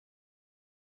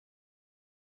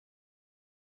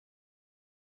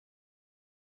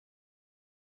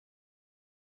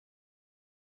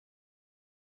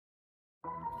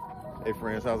Hey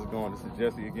friends, how's it going? This is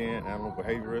Jessie again, animal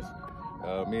behaviorist.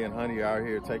 Me and Honey out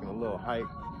here taking a little hike.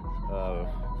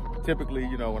 Typically,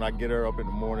 when I get her up in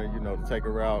the morning, to take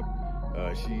her out,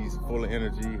 she's full of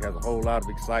energy, has a whole lot of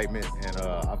excitement, and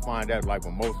I find that like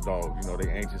with most dogs, they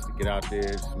anxious to get out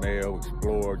there, smell,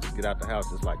 explore, just get out the house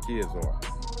just like kids are.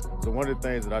 So one of the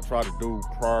things that I try to do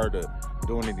prior to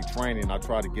doing any training, I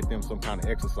try to get them some kind of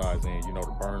exercise in,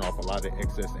 to burn off a lot of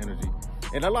excess energy.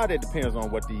 And a lot of it depends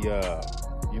on what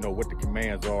what the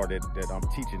commands are that I'm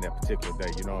teaching that particular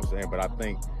day, you know what I'm saying? But I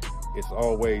think it's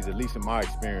always, at least in my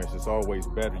experience, it's always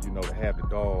better, to have the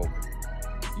dog,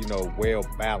 well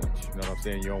balanced, you know what I'm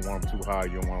saying? You don't want them too high,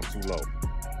 you don't want them too low.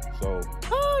 So,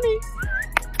 Honey!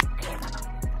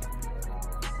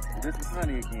 This is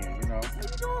Honey again, How you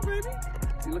doing, baby?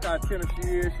 See, look how attentive she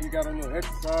is. She got a little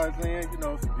exercise in,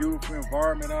 it's a beautiful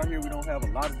environment out here. We don't have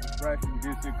a lot of distractions. We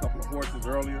did see a couple of horses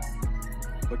earlier.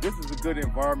 But this is a good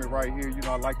environment right here.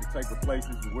 I like to take her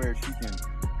places where she can,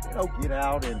 get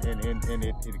out and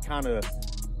it kind of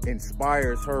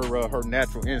inspires her her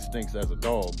natural instincts as a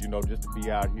dog, just to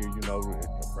be out here,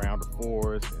 around the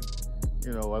forest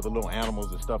and, other little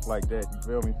animals and stuff like that, you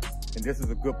feel me? And this is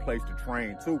a good place to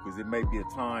train too, because it may be a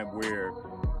time where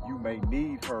you may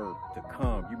need her to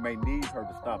come. You may need her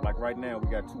to stop. Like right now, we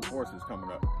got 2 horses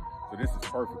coming up. So this is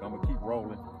perfect. I'm gonna keep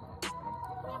rolling.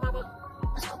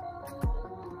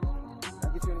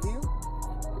 Get you in here.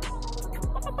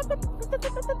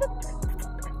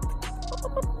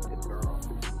 Good girl.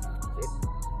 Sit.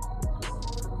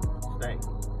 Stay.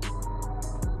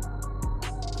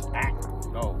 Act.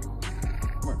 Go.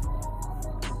 Come on.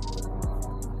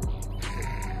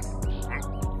 Act.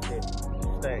 Sit.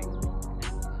 Stay.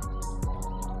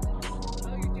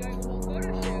 Oh, you're doing a whole photo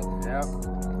shoot. Yeah.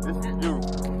 This is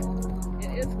beautiful.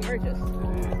 It is gorgeous.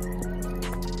 It is.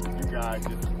 You guys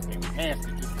just enhanced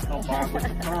it. Come by with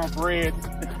the cornbread.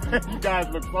 You guys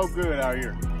look so good out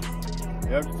here.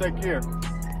 You have to take care.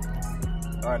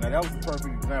 All right, now that was a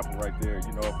perfect example right there,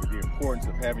 for the importance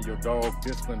of having your dog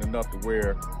disciplined enough to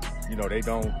where, they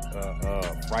don't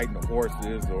frighten the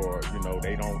horses or,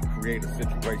 they don't create a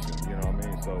situation, you know what I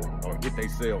mean? So, or get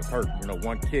themselves hurt.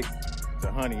 One kick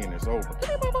to Honey and it's over.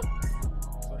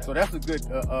 So that's a good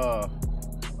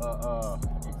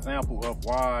example of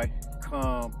why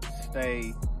come,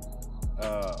 stay,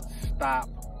 stop,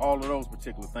 all of those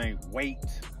particular things. Wait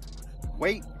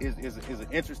is an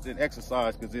interesting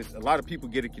exercise because a lot of people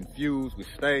get it confused with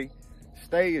stay.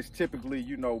 Stay is typically,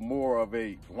 more of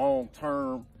a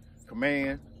long-term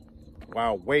command,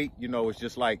 while wait, it's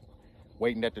just like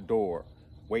waiting at the door,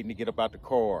 waiting to get up out the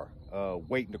car,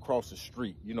 waiting to cross the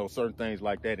street, certain things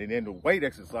like that. And then the wait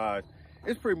exercise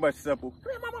is pretty much simple.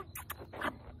 Come here, mama.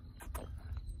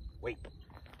 Wait.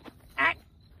 Act.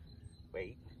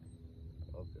 Wait.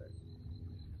 Okay.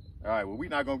 All right, well, we're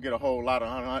not gonna get a whole lot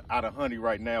out of Honey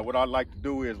right now. What I'd like to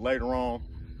do is later on,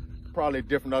 probably a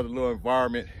different other little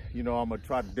environment, I'm gonna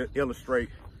try to illustrate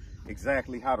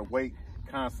exactly how the wait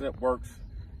concept works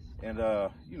and,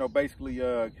 basically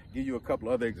give you a couple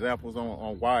other examples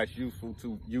on why it's useful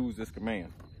to use this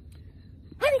command.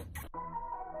 Honey!